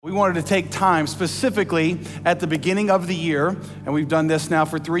We wanted to take time specifically at the beginning of the year, and we've done this now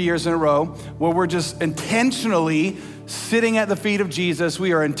for 3 years in a row, where we're just intentionally sitting at the feet of Jesus.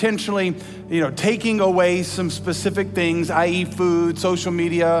 We are intentionally, taking away some specific things, i.e. food, social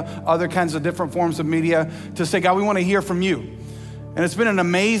media, other kinds of different forms of media, to say, God, we want to hear from you. And it's been an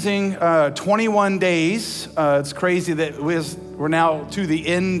amazing 21 days. It's crazy that we're now to the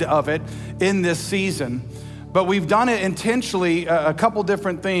end of it in this season. But we've done it intentionally, a couple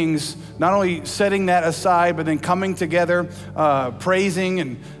different things, not only setting that aside, but then coming together,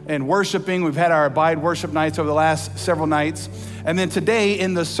 praising and worshiping. We've had our Abide worship nights over the last several nights. And then today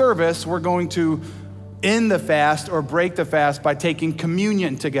in the service, we're going to end the fast or break the fast by taking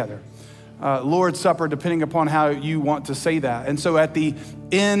communion together. Lord's Supper, depending upon how you want to say that. And so at the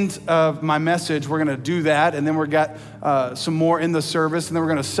end of my message, we're going to do that. And then we've got some more in the service. And then we're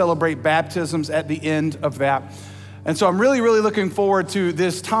going to celebrate baptisms at the end of that. And so I'm really, really looking forward to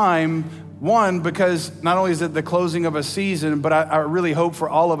this time. One, because not only is it the closing of a season, but I really hope for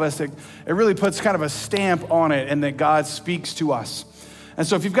all of us that it really puts kind of a stamp on it and that God speaks to us. And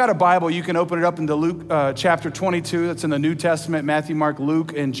so if you've got a Bible, you can open it up into Luke chapter 22. That's in the New Testament, Matthew, Mark,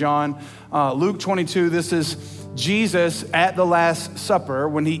 Luke, and John. Luke 22, this is Jesus at the Last Supper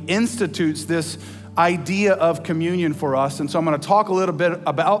when he institutes this idea of communion for us. And so I'm going to talk a little bit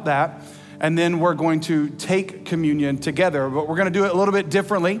about that, and then we're going to take communion together. But we're going to do it a little bit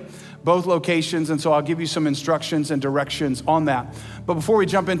differently, both locations, and so I'll give you some instructions and directions on that. But before we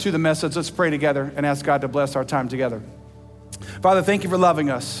jump into the message, let's pray together and ask God to bless our time together. Father, thank you for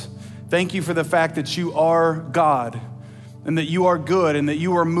loving us. Thank you for the fact that you are God and that you are good and that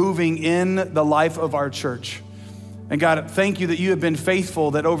you are moving in the life of our church. And God, thank you that you have been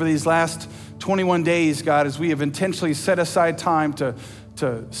faithful, that over these last 21 days, God, as we have intentionally set aside time to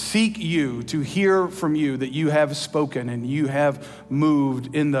seek you, to hear from you, that you have spoken and you have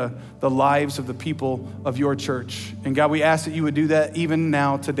moved in the lives of the people of your church. And God, we ask that you would do that even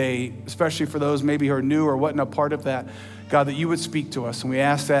now today, especially for those maybe who are new or wasn't a part of that. God, that you would speak to us. And we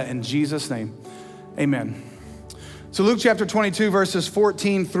ask that in Jesus' name, amen. So Luke chapter 22, verses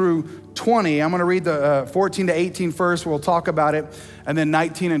 14 through 20. I'm going to read the 14 to 18 first. We'll talk about it. And then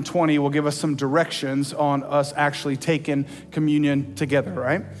 19 and 20 will give us some directions on us actually taking communion together,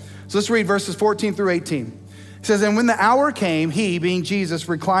 right? So let's read verses 14 through 18. It says, "And when the hour came, he, being Jesus,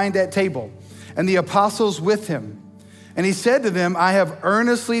 reclined at table, and the apostles with him. And he said to them, I have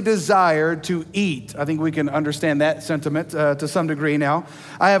earnestly desired to eat." I think we can understand that sentiment to some degree now.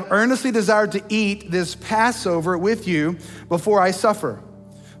 "I have earnestly desired to eat this Passover with you before I suffer.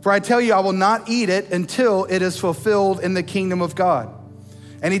 For I tell you, I will not eat it until it is fulfilled in the kingdom of God."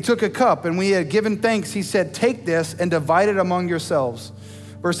 And he took a cup, and when he had given thanks, he said, "Take this and divide it among yourselves."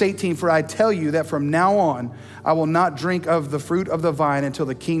 Verse 18, "For I tell you that from now on, I will not drink of the fruit of the vine until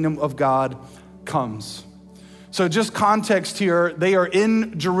the kingdom of God comes." So just context here, they are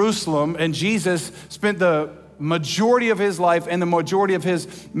in Jerusalem, and Jesus spent the majority of his life and the majority of his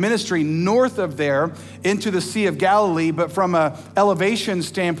ministry north of there into the Sea of Galilee, but from an elevation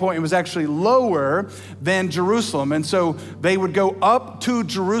standpoint, it was actually lower than Jerusalem. And so they would go up to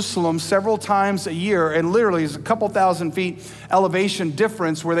Jerusalem several times a year, and literally it's a couple thousand feet elevation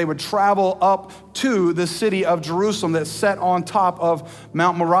difference where they would travel up to the city of Jerusalem that's set on top of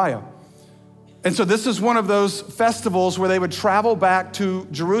Mount Moriah. And so this is one of those festivals where they would travel back to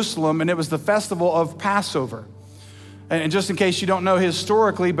Jerusalem, and it was the festival of Passover. And just in case you don't know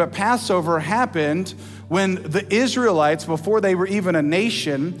historically, but Passover happened when the Israelites, before they were even a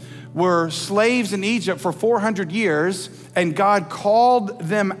nation, were slaves in Egypt for 400 years, and God called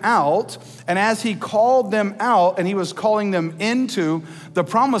them out. And as he called them out and he was calling them into the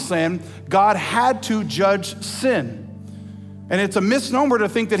promised land, God had to judge sin. And it's a misnomer to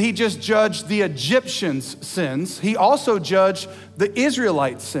think that he just judged the Egyptians' sins. He also judged the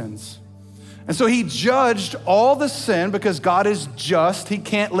Israelites' sins. And so he judged all the sin because God is just. He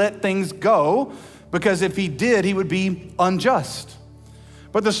can't let things go because if he did, he would be unjust.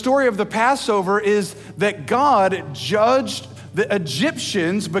 But the story of the Passover is that God judged the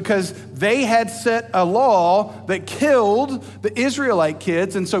Egyptians because they had set a law that killed the Israelite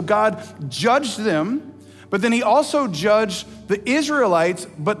kids. And so God judged them. But then he also judged the Israelites,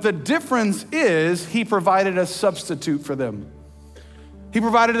 but the difference is he provided a substitute for them. He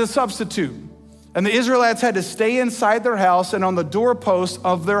provided a substitute. And the Israelites had to stay inside their house, and on the doorpost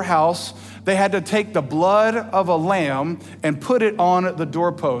of their house, they had to take the blood of a lamb and put it on the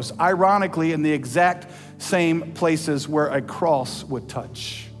doorpost, ironically in the exact same places where a cross would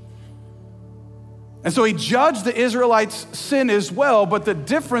touch. And so he judged the Israelites' sin as well, but the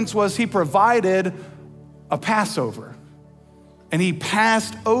difference was he provided a Passover. And he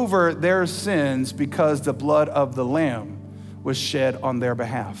passed over their sins because the blood of the Lamb was shed on their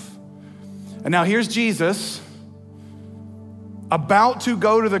behalf. And now here's Jesus about to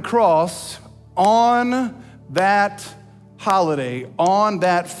go to the cross on that holiday, on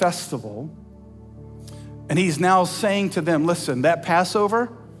that festival. And he's now saying to them, listen, that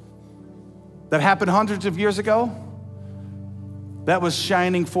Passover that happened hundreds of years ago, that was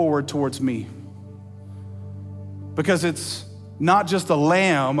shining forward towards me. Because it's not just a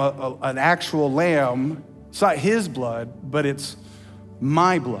lamb, an actual lamb. It's not his blood, but it's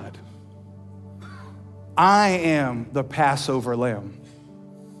my blood. I am the Passover lamb.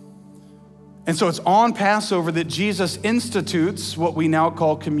 And so it's on Passover that Jesus institutes what we now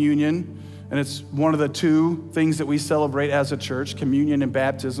call communion. And it's one of the two things that we celebrate as a church, communion and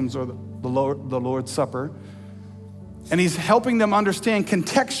baptisms, or the Lord's Supper. And he's helping them understand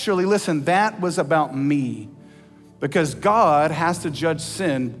contextually, listen, that was about me. Because God has to judge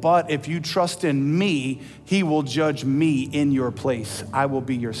sin, but if you trust in me, he will judge me in your place. I will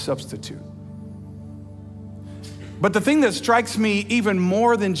be your substitute. But the thing that strikes me even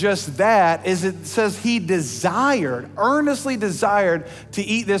more than just that is it says he desired, earnestly desired to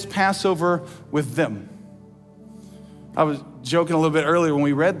eat this Passover with them. I was joking a little bit earlier when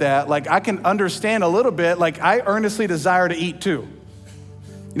we read that. Like, I can understand a little bit, like I earnestly desire to eat too.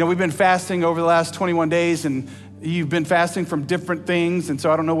 You know, we've been fasting over the last 21 days and you've been fasting from different things, and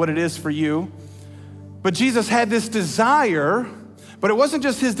so I don't know what it is for you. But Jesus had this desire, but it wasn't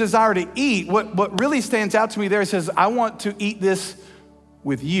just his desire to eat. What really stands out to me there, he says, I want to eat this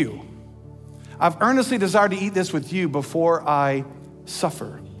with you. I've earnestly desired to eat this with you before I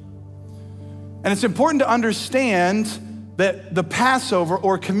suffer. And it's important to understand that the Passover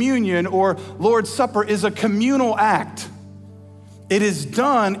or communion or Lord's Supper is a communal act. It is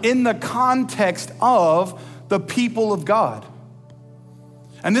done in the context of the people of God.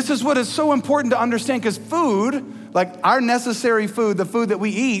 And this is what is so important to understand, because food, like our necessary food, the food that we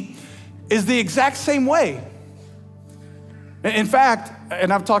eat, is the exact same way. In fact,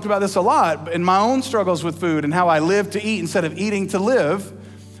 and I've talked about this a lot, in my own struggles with food and how I live to eat instead of eating to live,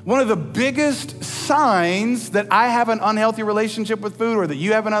 one of the biggest signs that I have an unhealthy relationship with food or that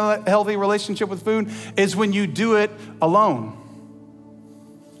you have an unhealthy relationship with food is when you do it alone.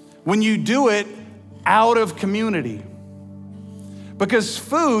 When you do it out of community. Because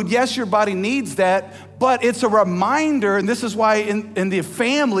food, yes, your body needs that, but it's a reminder, and this is why in the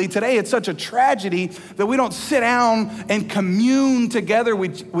family today, it's such a tragedy that we don't sit down and commune together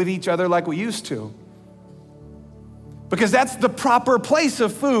with each other like we used to. Because that's the proper place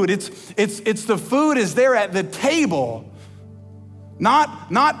of food. It's the food is there at the table.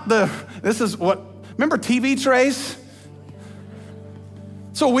 This is what, remember TV trays?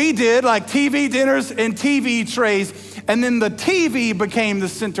 So we did like TV dinners and TV trays, and then the TV became the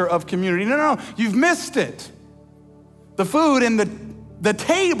center of community. No, you've missed it. The food and the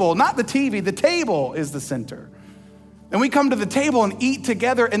table, not the TV, the table is the center. And we come to the table and eat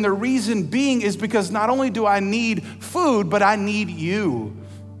together, and the reason being is because not only do I need food, but I need you.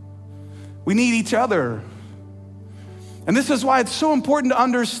 We need each other. And this is why it's so important to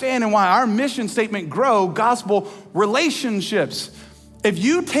understand and why our mission statement, Grow Gospel Relationships. If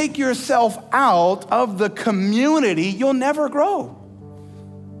you take yourself out of the community, you'll never grow.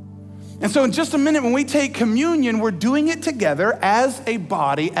 And so in just a minute, when we take communion, we're doing it together as a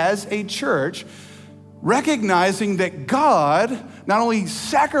body, as a church, recognizing that God not only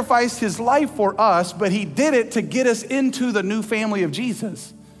sacrificed his life for us, but he did it to get us into the new family of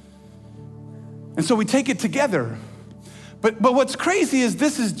Jesus. And so we take it together. But what's crazy is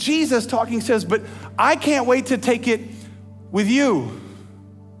this is Jesus talking, he says, but I can't wait to take it with you.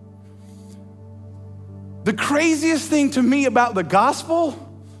 The craziest thing to me about the gospel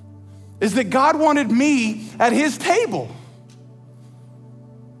is that God wanted me at his table.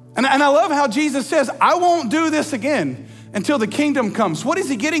 And I love how Jesus says, I won't do this again until the kingdom comes. What is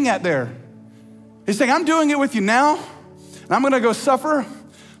he getting at there? He's saying, I'm doing it with you now, and I'm gonna go suffer,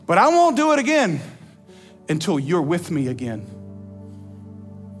 but I won't do it again until you're with me again.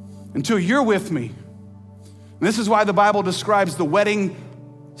 Until you're with me. And this is why the Bible describes the wedding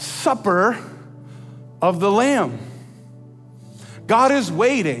supper of the Lamb. God is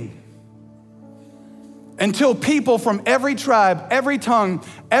waiting until people from every tribe, every tongue,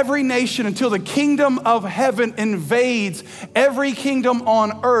 every nation, until the kingdom of heaven invades every kingdom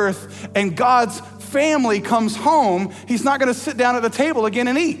on earth and God's family comes home. He's not gonna sit down at the table again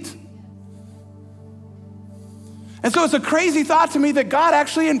and eat. And so it's a crazy thought to me that God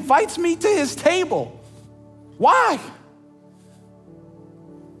actually invites me to his table. Why?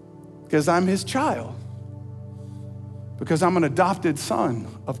 Because I'm his child. because I'm an adopted son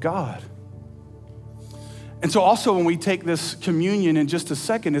of God. And so also when we take this communion in just a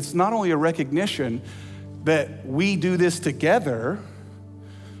second, it's not only a recognition that we do this together,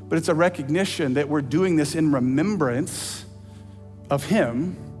 but it's a recognition that we're doing this in remembrance of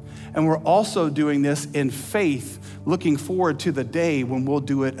him. And we're also doing this in faith, looking forward to the day when we'll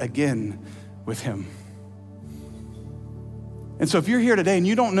do it again with him. And so if you're here today and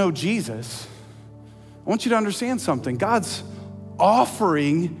you don't know Jesus, I want you to understand something. God's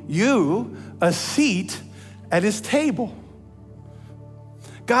offering you a seat at his table.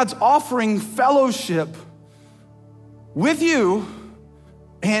 God's offering fellowship with you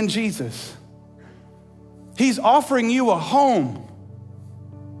and Jesus. He's offering you a home.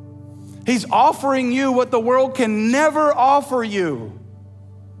 He's offering you what the world can never offer you,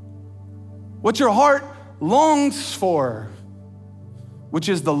 what your heart longs for, which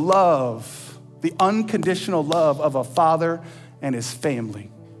is the love, the unconditional love of a father and his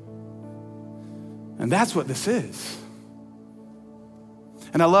family. And that's what this is.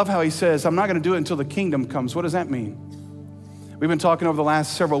 And I love how he says, I'm not going to do it until the kingdom comes. What does that mean? We've been talking over the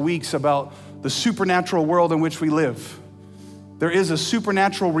last several weeks about the supernatural world in which we live. There is a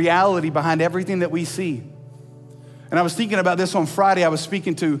supernatural reality behind everything that we see. And I was thinking about this on Friday. I was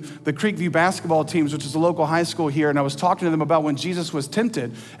speaking to the Creekview basketball teams, which is a local high school here, and I was talking to them about when Jesus was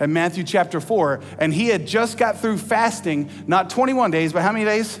tempted in Matthew chapter 4, and he had just got through fasting, not 21 days, but how many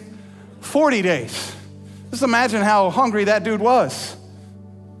days? 40 days. Just imagine how hungry that dude was.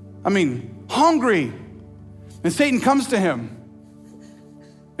 I mean, hungry. And Satan comes to him.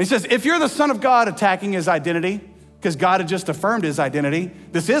 He says, if you're the Son of God, attacking his identity, because God had just affirmed his identity,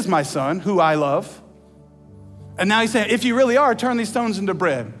 this is my son, who I love. And now he's saying, if you really are, turn these stones into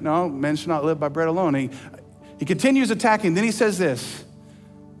bread. No, men should not live by bread alone. He continues attacking. Then he says this,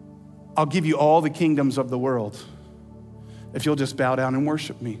 I'll give you all the kingdoms of the world if you'll just bow down and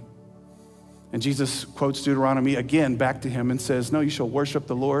worship me. And Jesus quotes Deuteronomy again back to him and says, no, you shall worship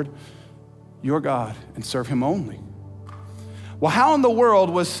the Lord your God and serve him only. Well, how in the world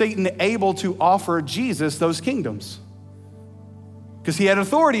was Satan able to offer Jesus those kingdoms? Because he had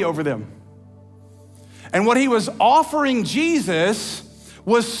authority over them. And what he was offering Jesus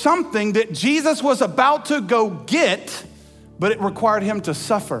was something that Jesus was about to go get, but it required him to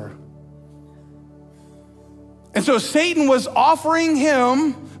suffer. And so Satan was offering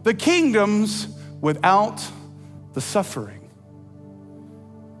him the kingdoms without the suffering.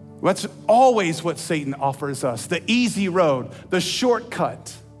 That's always what Satan offers us, the easy road, the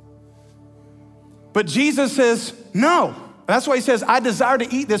shortcut. But Jesus says, no. That's why he says, I desire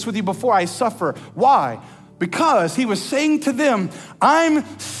to eat this with you before I suffer. Why? Because he was saying to them, I'm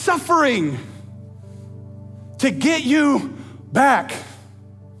suffering to get you back.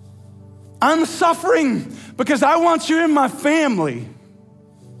 I'm suffering because I want you in my family.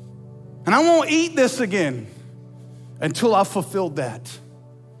 And I won't eat this again until I've fulfilled that.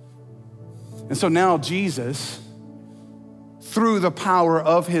 And so now Jesus, through the power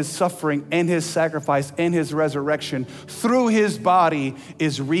of his suffering and his sacrifice and his resurrection, through his body,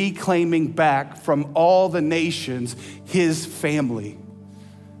 is reclaiming back from all the nations his family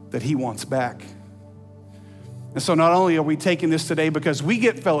that he wants back. And so not only are we taking this today because we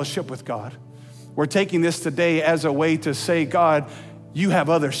get fellowship with God, we're taking this today as a way to say, God, you have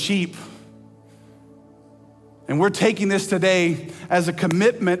other sheep. And we're taking this today as a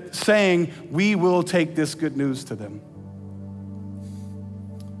commitment saying, we will take this good news to them.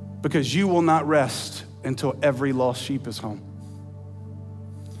 Because you will not rest until every lost sheep is home.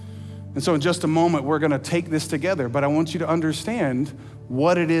 And so in just a moment, we're gonna take this together, but I want you to understand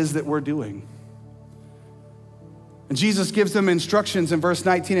what it is that we're doing. And Jesus gives them instructions in verse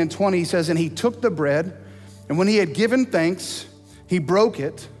 19 and 20. He says, and he took the bread, and when he had given thanks, he broke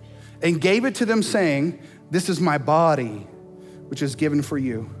it and gave it to them, saying, this is my body, which is given for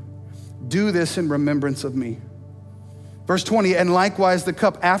you. Do this in remembrance of me. Verse 20, and likewise the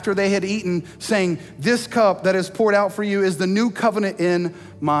cup after they had eaten, saying, this cup that is poured out for you is the new covenant in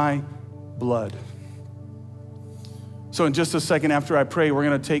my blood. So in just a second after I pray, we're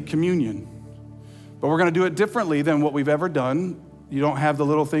gonna take communion. But we're gonna do it differently than what we've ever done. You don't have the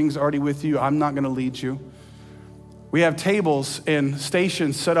little things already with you. I'm not gonna lead you. We have tables and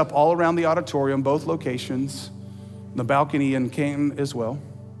stations set up all around the auditorium, both locations, the balcony in Canton as well.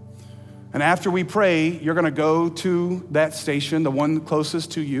 And after we pray, you're gonna go to that station, the one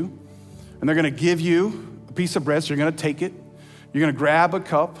closest to you, and they're gonna give you a piece of bread, so you're gonna take it. You're gonna grab a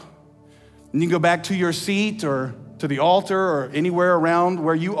cup, and you can go back to your seat or to the altar or anywhere around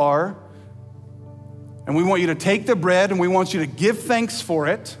where you are. And we want you to take the bread and we want you to give thanks for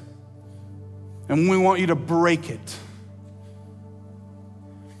it. And we want you to break it.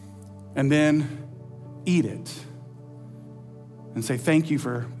 and then eat it and say, thank you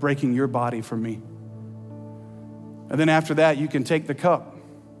for breaking your body for me. And then after that, you can take the cup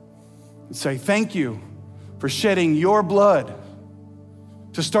and say, thank you for shedding your blood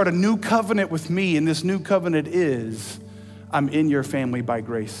to start a new covenant with me. And this new covenant is, I'm in your family by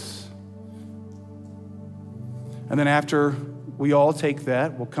grace. And then after we all take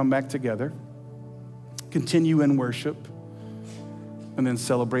that, we'll come back together, continue in worship, and then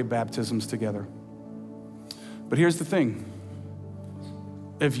celebrate baptisms together. But here's the thing.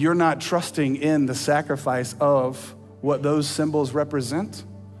 If you're not trusting in the sacrifice of what those symbols represent,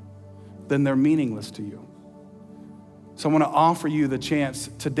 then they're meaningless to you. So I want to offer you the chance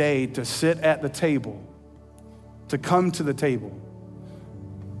today to sit at the table, to come to the table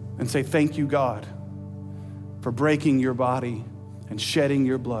and say, thank you, God, for breaking your body and shedding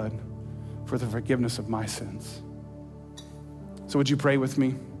your blood for the forgiveness of my sins. So would you pray with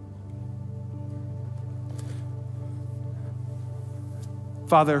me?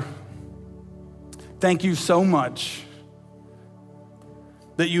 Father, thank you so much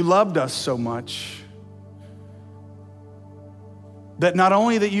that you loved us so much that not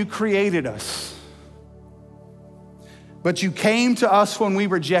only that you created us, but you came to us when we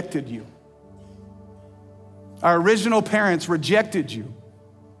rejected you. Our original parents rejected you,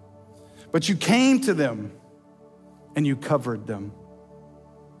 but you came to them and you covered them,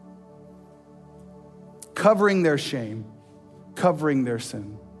 covering their shame, covering their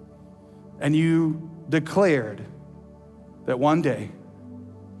sin. And you declared that one day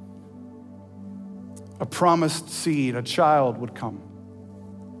a promised seed, a child would come,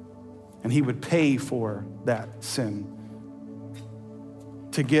 and he would pay for that sin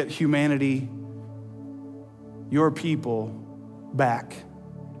to get humanity, your people, back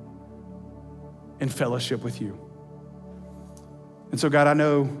in fellowship with you. And so, God, I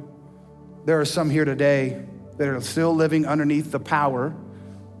know there are some here today that are still living underneath the power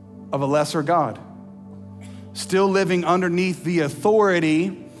of a lesser God, still living underneath the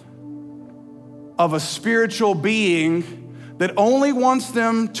authority of a spiritual being that only wants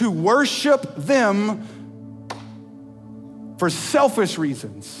them to worship them for selfish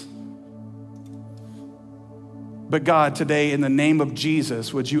reasons. But God, today, in the name of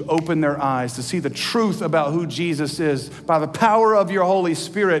Jesus, would you open their eyes to see the truth about who Jesus is by the power of your Holy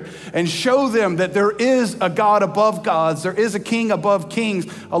Spirit, and show them that there is a God above gods, there is a King above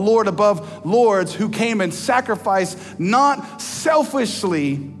kings, a Lord above lords, who came and sacrificed not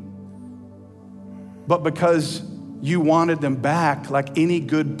selfishly, but because you wanted them back like any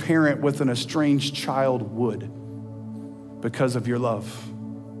good parent with an estranged child would, because of your love.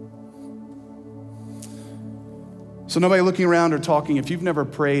 So nobody looking around or talking, if you've never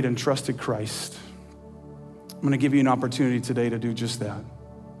prayed and trusted Christ, I'm gonna give you an opportunity today to do just that,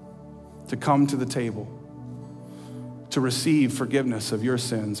 to come to the table, to receive forgiveness of your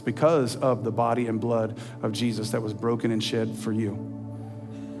sins because of the body and blood of Jesus that was broken and shed for you.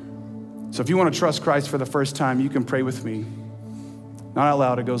 So if you want to trust Christ for the first time, you can pray with me. Not out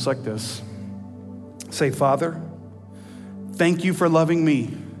loud, it goes like this. Say, Father, thank you for loving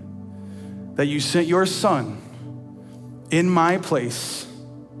me, that you sent your Son in my place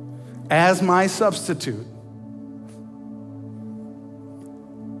as my substitute.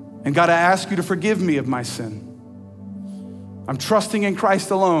 And God, I ask you to forgive me of my sin. I'm trusting in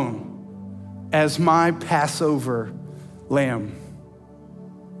Christ alone as my Passover lamb.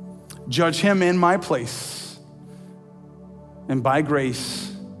 Judge him in my place, and by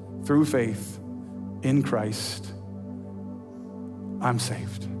grace, through faith in Christ, I'm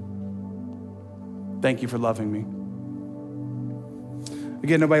saved. Thank you for loving me.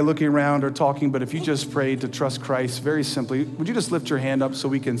 Again, nobody looking around or talking, but if you just prayed to trust Christ, very simply, would you just lift your hand up so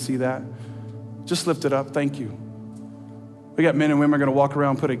we can see that? Just lift it up. Thank you. We got men and women are going to walk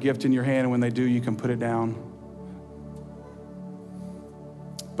around, put a gift in your hand, and when they do, you can put it down.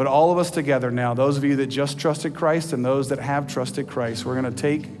 But all of us together now, those of you that just trusted Christ and those that have trusted Christ, we're going to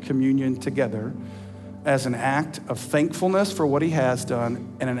take communion together as an act of thankfulness for what he has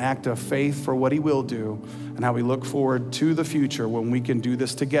done and an act of faith for what he will do, and how we look forward to the future when we can do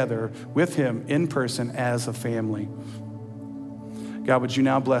this together with him in person as a family. God, would you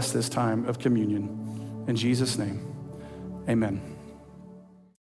now bless this time of communion? In Jesus' name, amen.